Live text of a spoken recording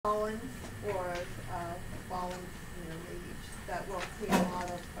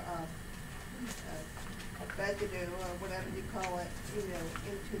residue or whatever you call it, you know,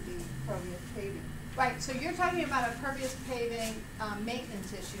 into the pervious paving. Right, so you're talking about a pervious paving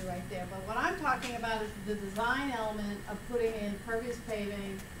maintenance issue right there, but what I'm talking about is the design element of putting in pervious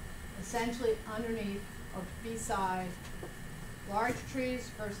paving essentially underneath or beside large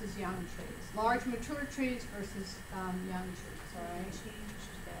trees versus young trees, large mature trees versus young trees, all And right?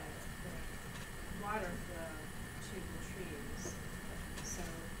 changed the water flow to the trees. So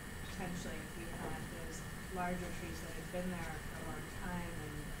potentially if we had those larger trees that had been there for a long time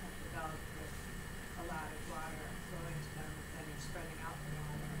and have developed with a lot of water flowing to them, then you're spreading out the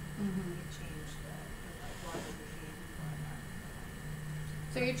water. Mhm. You change the water regime for that.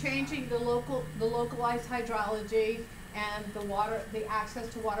 So you're changing the localized hydrology and the water, the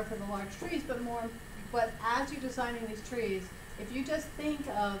access to water for the large trees, but as you're designing these trees, if you just think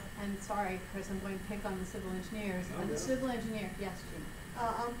of, and sorry, Chris, I'm going to pick on the civil engineers, and the civil engineer, yes, Jean.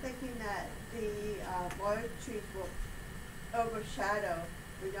 I'm thinking that the large trees will overshadow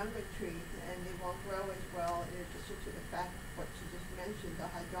the younger trees and they won't grow as well in addition to the fact what you just mentioned, the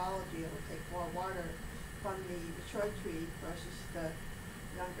hydrology, it will take more water from the mature trees versus the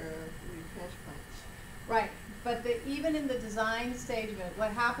younger new transplants. Right, but even in the design stage of it,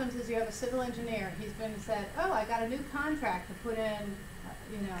 what happens is you have a civil engineer, he's been said, oh, I got a new contract to put in,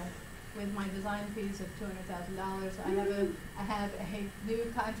 you know, with my design fees of $200,000, I have a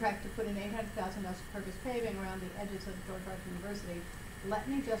new contract to put in $800,000 of pervious paving around the edges of George Washington University. Let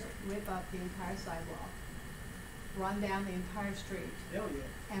me just rip up the entire sidewalk, run down the entire street,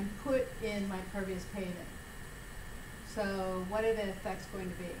 and put in my pervious paving. So what are the effects going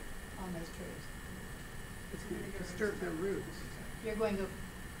to be on those trees? It's going to disturb their roots. You're going to go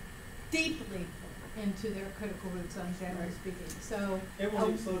deeply into their critical root zone, generally speaking. So It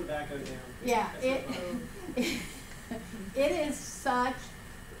will slow the backhoe down. yeah, That's it is such,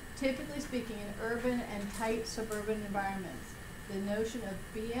 typically speaking, in urban and tight suburban environments, the notion of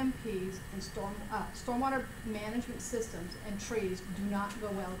BMPs and stormwater management systems and trees do not go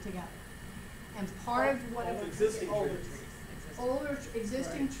well together. And part of what existing trees. older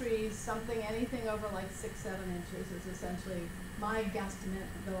existing trees, anything over like 6-7 inches is essentially my guesstimate,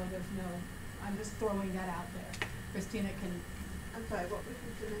 though there's no, I'm just throwing that out there. Christina can, I'm sorry, what was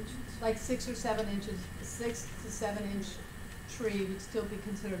the dimensions? like 6 or 7 inches, 6 to 7 inch tree would still be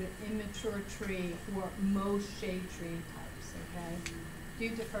considered an immature tree for most shade tree types, okay? Do you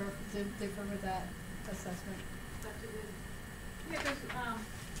differ with that assessment? That's a good, yeah, because,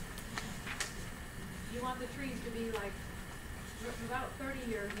 you want the trees to be like about 30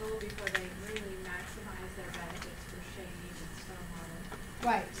 years old before they really maximize their benefits for shade and stormwater.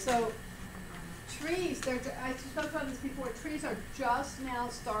 Right, so trees, I spoke about this before, trees are just now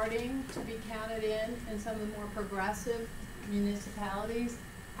starting to be counted in some of the more progressive municipalities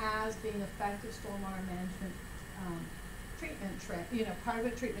as being effective stormwater management treatment train, part of a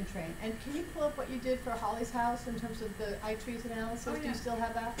treatment train. And can you pull up what you did for Holly's house in terms of the iTrees analysis? Oh, Do yeah. you still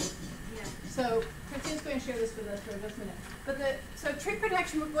have that? Yeah. So Christine's going to share this with us for just a minute. But so tree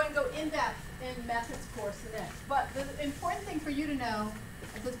protection, we're going to go in depth in methods course next. But the important thing for you to know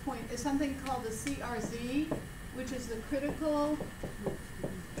at this point is something called the CRZ, which is the critical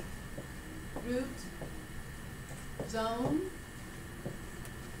root zone.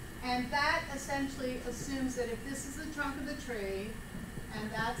 And that essentially assumes that if this is the trunk of the tree, and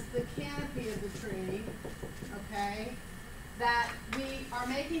that's the canopy of the tree, okay, that we are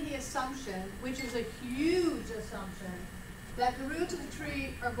making the assumption, which is a huge assumption, that the roots of the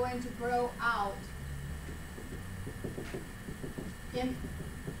tree are going to grow out in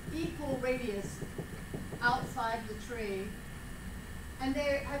equal radius outside the tree. And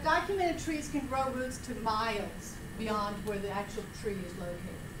they have documented trees can grow roots to miles beyond where the actual tree is located.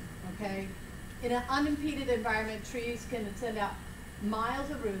 Okay? In an unimpeded environment, trees can send out miles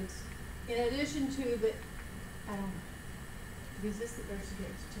of roots. In addition to the, resistant, there's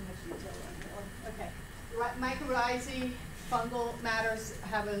too much detail on here. Okay. Mycorrhizae, fungal matters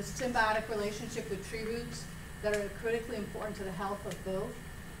have a symbiotic relationship with tree roots that are critically important to the health of both.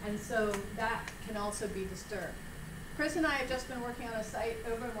 And so that can also be disturbed. Chris and I have just been working on a site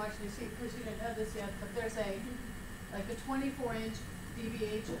over in Washington, D.C. Chris, you didn't know this yet, but there's like a 24-inch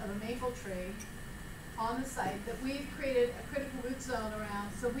DBH of a maple tree on the site that we've created a critical root zone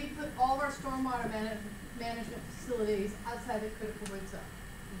around. So we put all of our stormwater management facilities outside the critical root zone,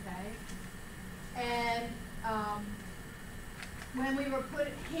 okay? And when we were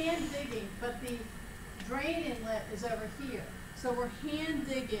hand digging, but the drain inlet is over here. So we're hand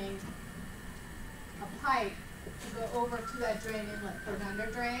digging a pipe to go over to that drain inlet for an under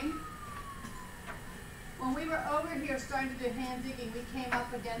drain. When we were over here starting to do hand digging, we came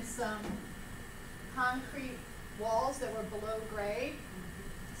up against some concrete walls that were below grade.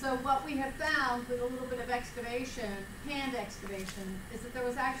 So what we have found with a little bit of excavation, hand excavation, is that there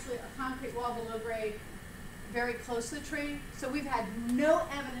was actually a concrete wall below grade very close to the tree. So we've had no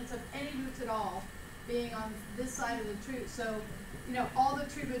evidence of any roots at all being on this side of the tree. So, you know, all the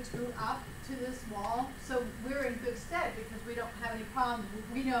tree roots grew up to this wall. So we're in good stead because we don't have any problem.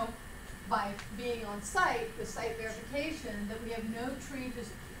 We know by being on site, with site verification, that we have no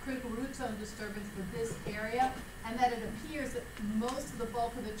critical root zone disturbance for this area, and that it appears that most of the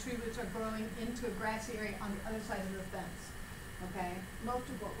bulk of the tree roots are growing into a grassy area on the other side of the fence. Okay? Most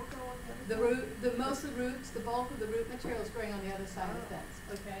of what we're going on. Most of the roots, the bulk of the root material is growing on the other side of the fence.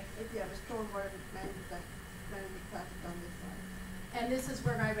 Okay? If you have a stormwater that's mainly collected on this side. And this is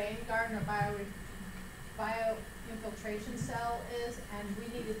where my rain garden or bio infiltration cell is, and we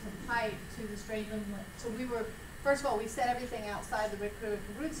needed to pipe to the stream inlet. So we were, first of all, we set everything outside the critical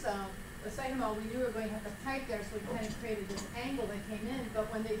root zone. But second of all, we knew we were going to have to pipe there, so we kind of created this angle that came in.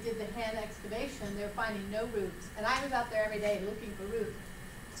 But when they did the hand excavation, they were finding no roots. And I was out there every day looking for roots.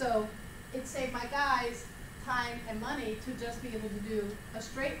 So it saved my guys time and money to just be able to do a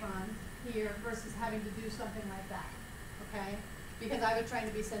straight run here versus having to do something like that. Okay? Because I was trying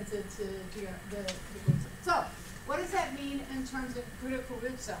to be sensitive to the root zone. So, what does that mean in terms of critical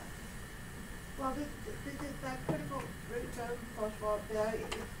root zone? Well, that critical root zone, first of all, it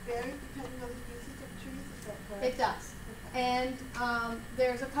varies depending on the species of trees, is that correct? It does. Okay. And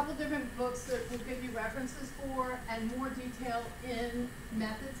there's a couple different books that will give you references for and more detail in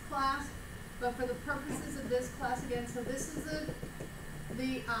methods class. But for the purposes of this class again, so this is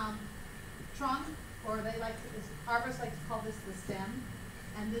the trunk, or they like to, arborists like to call this the stem,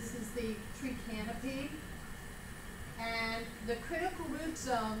 and this is the tree canopy. And the critical root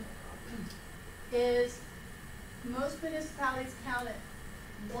zone is, most municipalities count it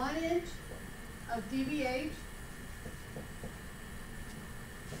 1 inch of DBH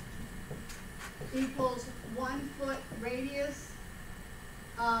equals 1 foot radius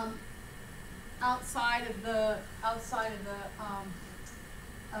outside of the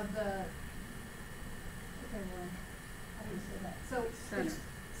okay, well, how do you say that? So Center.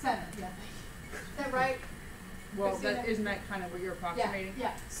 Center, yeah. Is that right? Well, Christina? isn't that kind of what you're approximating?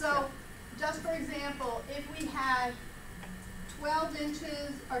 Yeah. So, just for example, if we had 12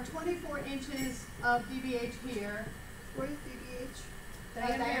 inches or 24 inches of DBH here, What is DBH?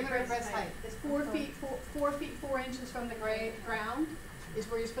 diameter at breast height, is 4 feet 4 inches from the ground is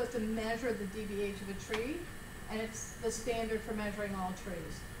where you're supposed to measure the DBH of a tree, and it's the standard for measuring all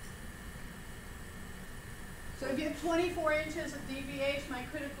trees. So if you have 24 inches of DBH, my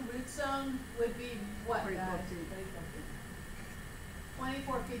critical root zone would be what, 24 guys? feet.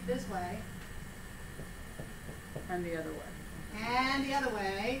 24 feet this way, And the other way. and the other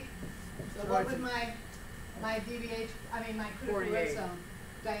way. So So what it's would my DBH, my critical root 48. zone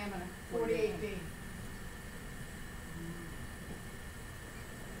diameter? 48 feet.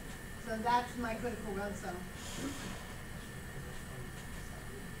 So that's my critical root zone.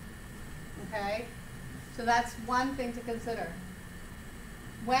 Okay? So that's one thing to consider.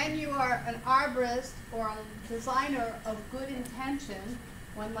 When you are an arborist or a designer of good intention,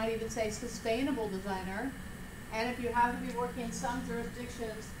 one might even say sustainable designer, and if you happen to be working in some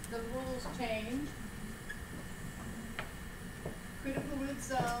jurisdictions, the rules change. Critical root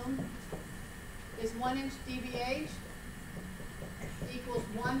zone is 1 inch DBH equals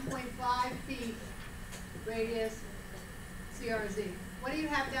 1.5 feet radius CRZ. What do you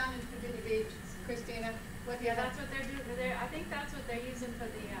have down in Virginia Beach, Christina? What do you Yeah, have? that's what they're doing, I think that's what they're using for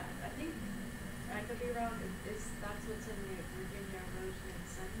the, I think, I could be wrong, that's what's in the Virginia Erosion and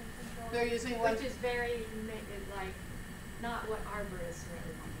Sediment Control. They're using what? Which is very, like, not what arborists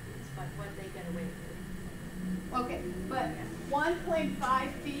really want to use, but what they get away with. Okay, but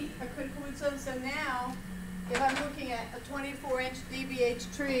 1.5 feet a critical root zone, so now, if I'm looking at a 24-inch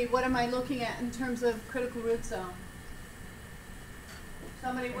DBH tree, what am I looking at in terms of critical root zone?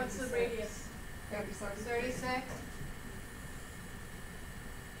 Somebody, what's the radius? 36?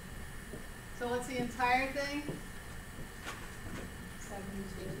 So what's the entire thing?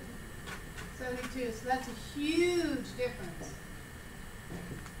 72, so that's a huge difference.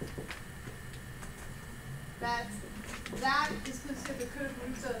 That is considered critical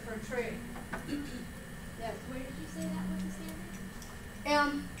root zone for a tree. Yes. Where did you say that was the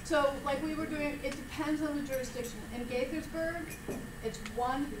standard? So like we were doing, it depends on the jurisdiction. In Gaithersburg, it's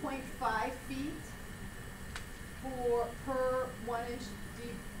 1.5 feet per 1 inch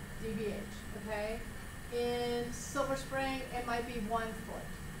DBH, okay? In Silver Spring, it might be 1 foot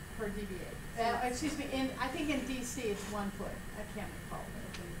per DBH. Excuse me, I think in DC it's 1 foot. I can't recall.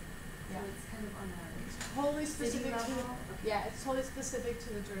 Yeah. So it's kind of on a Totally city specific to, level? yeah, it's totally specific to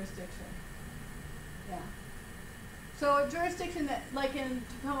the jurisdiction. Yeah. So a jurisdiction that, like in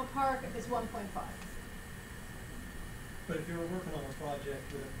Tacoma Park, is 1.5. But if you were working on a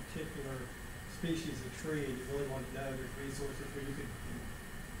project with a particular species of tree, and you really wanted to know there's resources where you could,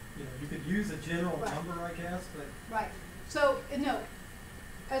 you could use a general Right. number, I guess, but Right. So, no,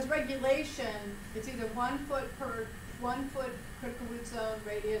 as regulation, it's either 1 foot critical root zone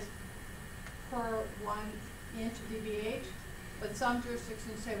radius per 1 inch DBH, but some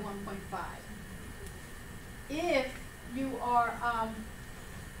jurisdictions say 1.5. If you are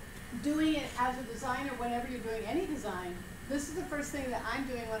doing it as a designer, whenever you're doing any design, this is the first thing that I'm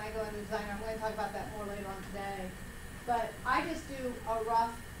doing when I go into design. I'm going to talk about that more later on today. But I just do a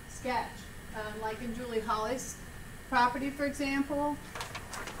rough sketch, like in Julie Holly's property, for example.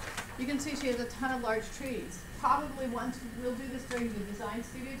 You can see she has a ton of large trees. Probably once, we'll do this during the design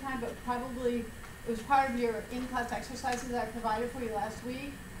studio time, but probably it was part of your in-class exercises I provided for you last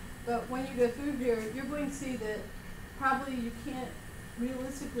week. But when you go through here, you're going to see that probably you can't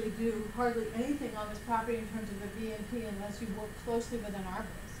realistically do hardly anything on this property in terms of the BMP unless you work closely with an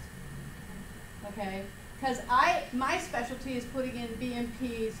arborist. Okay? Because my specialty is putting in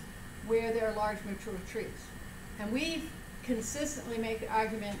BMPs where there are large mature trees. And we consistently make the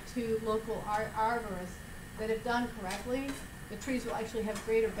argument to local arborists that if done correctly, the trees will actually have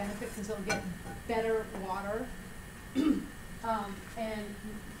greater benefit because they'll get better water and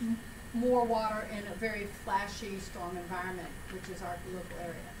more water in a very flashy, strong environment, which is our local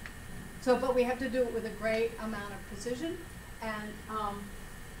area. So, but we have to do it with a great amount of precision. And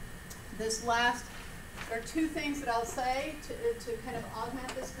there are two things that I'll say to kind of augment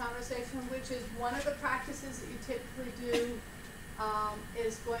this conversation, which is one of the practices that you typically do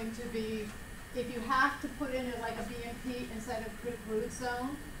is going to be, if you have to put in like a BMP inside of critical root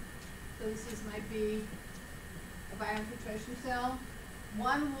zone, so this might be a bioinfiltration cell.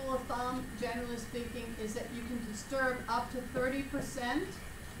 One rule of thumb, generally speaking, is that you can disturb up to 30%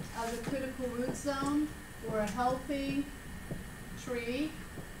 of the critical root zone for a healthy tree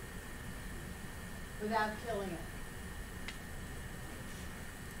without killing it.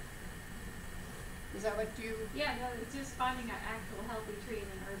 Is that what you? Yeah, no, it's just finding an actual healthy tree in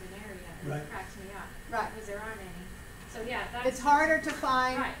an urban area Right. cracks me up. Right. Because there aren't any. So yeah, that's. It's harder to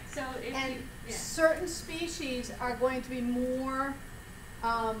find. Right, so if And you, yeah. certain species are going to be more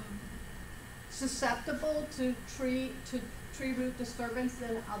susceptible to tree root disturbance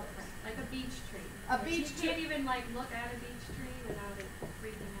than others. Like a beech tree. A Which beech you tree- can't even like look at a beech tree without it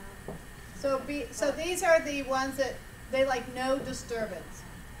freaking out. So these are the ones that they like no disturbance.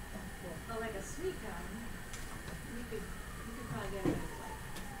 But like a sweet gum, you could probably get it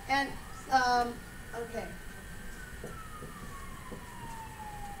like. And okay.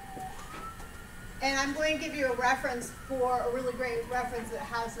 And I'm going to give you a reference for a really great reference that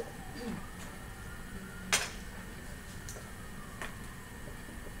has it.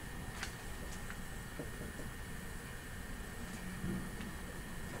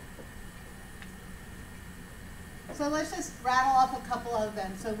 So let's just rattle off a couple of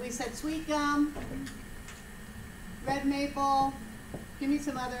them. So we said sweet gum, red maple. Give me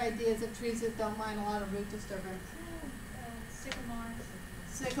some other ideas of trees that don't mind a lot of root disturbance. Sycamore.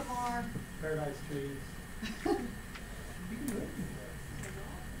 Sycamore. paradise trees. You can do anything there.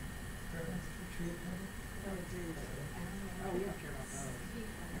 Paradise tree. Oh, we don't care about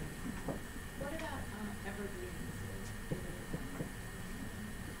those. What about evergreens?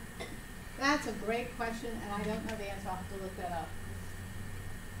 That's a great question, and I don't know the answer. I'll have to look that up.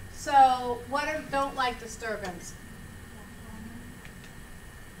 So, don't like disturbance?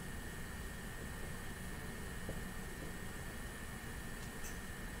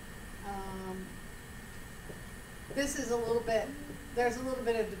 This is there's a little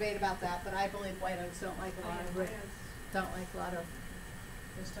bit of debate about that, but I believe white oaks don't like a lot of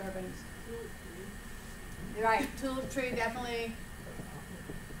disturbance. You're right, tulip tree definitely.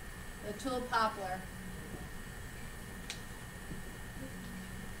 The tulip poplar.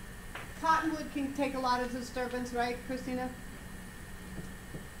 Cottonwood can take a lot of disturbance, right, Christina?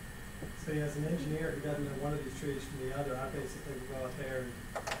 So as an engineer who doesn't know one of these trees from the other, I basically would go out there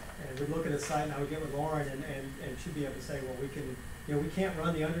and would look at a site, and I would get with Lauren, and she'd be able to say, well, we can't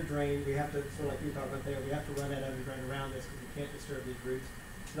run the under drain. We have to, sort of like you were talking about there, we have to run that under drain around this because we can't disturb these roots.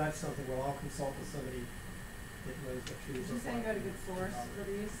 So that's something we'll all consult with somebody that knows what trees Did you look say you like. got a good source for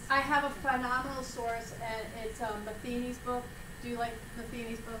these? I have a phenomenal source, and it's Matheny's book. Do you like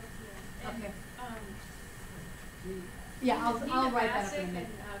Matheny's book? And, Okay. Yeah, I'll Nina write that up in a Bassett minute.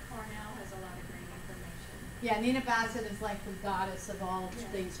 and Cornell has a lot of great information. Yeah, Nina Bassett is like the goddess of all Yeah.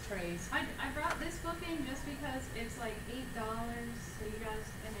 these trees. I brought this book in just because it's like $8, so you guys,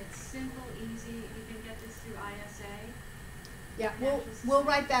 and it's simple, easy, you can get this through ISA. Yeah, Yeah, we'll, just- we'll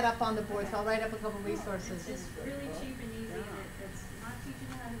write that up on the board, so Okay. I'll write up a couple resources. It's just really cheap and easy, and it's not teaching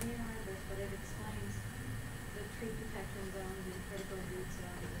you how to be an arborist, but it explains the tree protection zones and critical root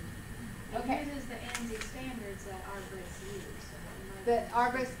zones, and Okay. it uses the ANSI standards that arborists use, so it might The be-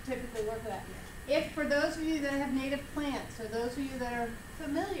 arborists typically work with that. If, for those of you that have native plants, or those of you that are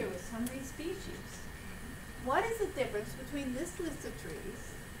familiar with some of these species, what is the difference between this list of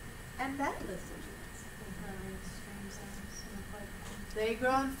trees and that list of trees? They grow in extreme zones in the floodplain. They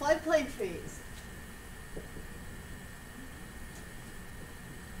grow in floodplain trees.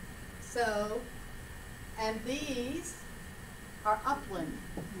 So, and these are upland.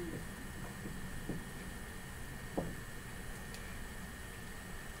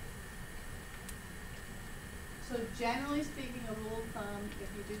 So generally speaking, a rule of thumb, if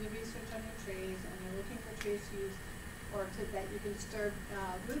you do the research on your trees and you're looking for trees to use or that you can disturb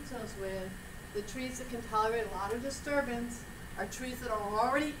root zones with, the trees that can tolerate a lot of disturbance are trees that are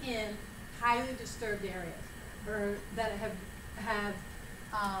already in highly disturbed areas or that have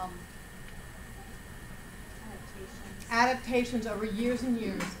Adaptations. adaptations over years and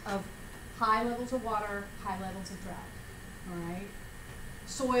years of high levels of water, high levels of drought, all right?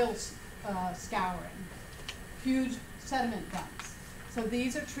 Soil scouring, huge sediment dumps. So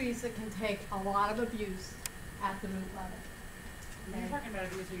these are trees that can take a lot of abuse at the root level. When you're talking about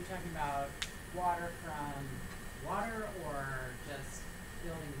abuse, are you talking about water from water or just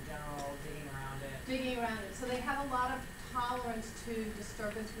building in general, digging around it? Digging around it. So they have a lot of tolerance to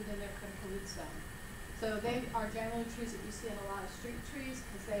disturbance within their critical root zone. So they are generally trees that you see in a lot of street trees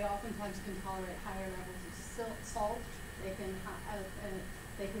because they oftentimes can tolerate higher levels of salt. They can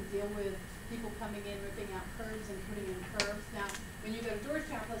deal with people coming in, ripping out curbs and putting in curbs. Now, when you go to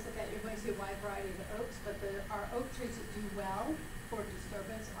Georgetown Place, I bet you're going to see a wide variety of oaks, but our oak trees that do well for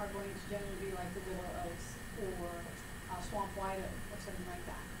disturbance are going to generally be like the willow oaks or swamp white oak or something like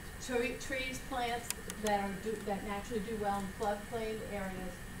that. Trees, plants that naturally do well in floodplain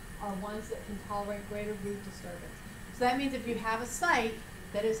areas are ones that can tolerate greater root disturbance. So that means if you have a site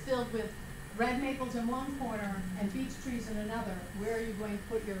that is filled with red maples in one corner and beech trees in another, where are you going to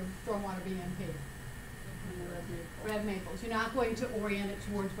put your stormwater BMP? Red maples. You're not going to orient it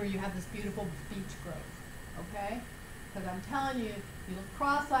towards where you have this beautiful beech growth, okay? Because I'm telling you, you look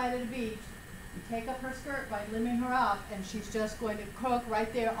cross-eyed at a beech, you take up her skirt by limbing her up, and she's just going to croak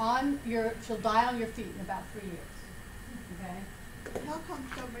right there she'll die on your feet in about 3 years, okay? How come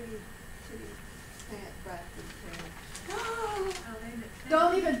so many cities plant Bradford trees? Oh,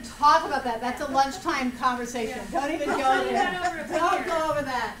 Don't even talk about that. That's a lunchtime conversation. Yeah. Don't even go Let's do there. that over a Don't beer. go over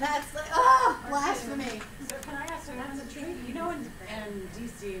that. That's like, blasphemy. So can I ask, so that's a tree, you know, in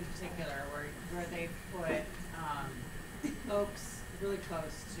DC in particular, where they put, oaks really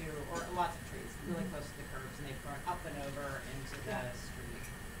close to, or lots of trees, really close to the curbs, and they've grown up and over into the street.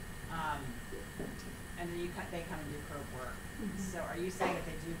 And then they come and do curb work. So are you saying if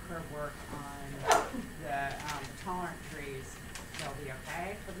they do curb work on the tolerant trees, they'll be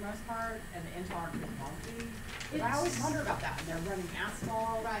okay for the most part, and the intolerant trees won't be? 'Cause I always wonder about that, when they're running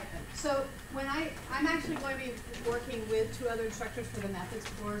asphalt. Right. So when I'm actually going to be working with 2 other instructors for the methods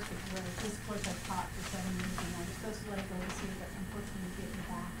course, because this course I've taught for 7 years, and I'm supposed to let it go this year, but unfortunately get it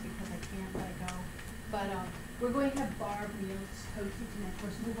back because I can't let it go. But we're going to have Barb Wheels co-teaching that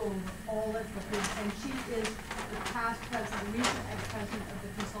course. We'll go over all of the things, and she is the past president, recent ex-president of the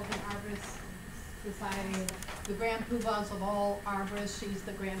Consulting Arborist Society, the grand poobahs of all arborists. She's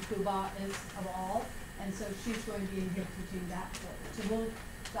the grand poobah of all, and so she's going to be in here teaching that course. So we'll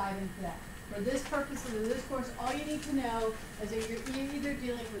dive into that. For this purpose of this course, all you need to know is that you're either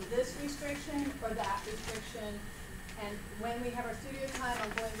dealing with this restriction or that restriction. And when we have our studio time, I'm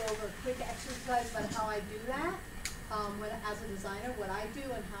going to go over a quick exercise about how I do that, as a designer, what I do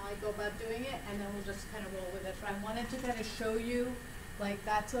and how I go about doing it, and then we'll just kind of roll with it. But I wanted to kind of show you, like,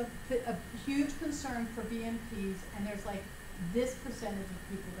 that's a huge concern for BMPs, and there's like this percentage of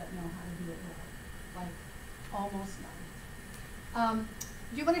people that know how to do it well, like almost none.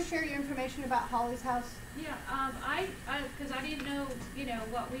 Do you want to share your information about Holly's house? Yeah, because I didn't know,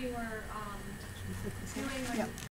 what we were, doing when Yeah.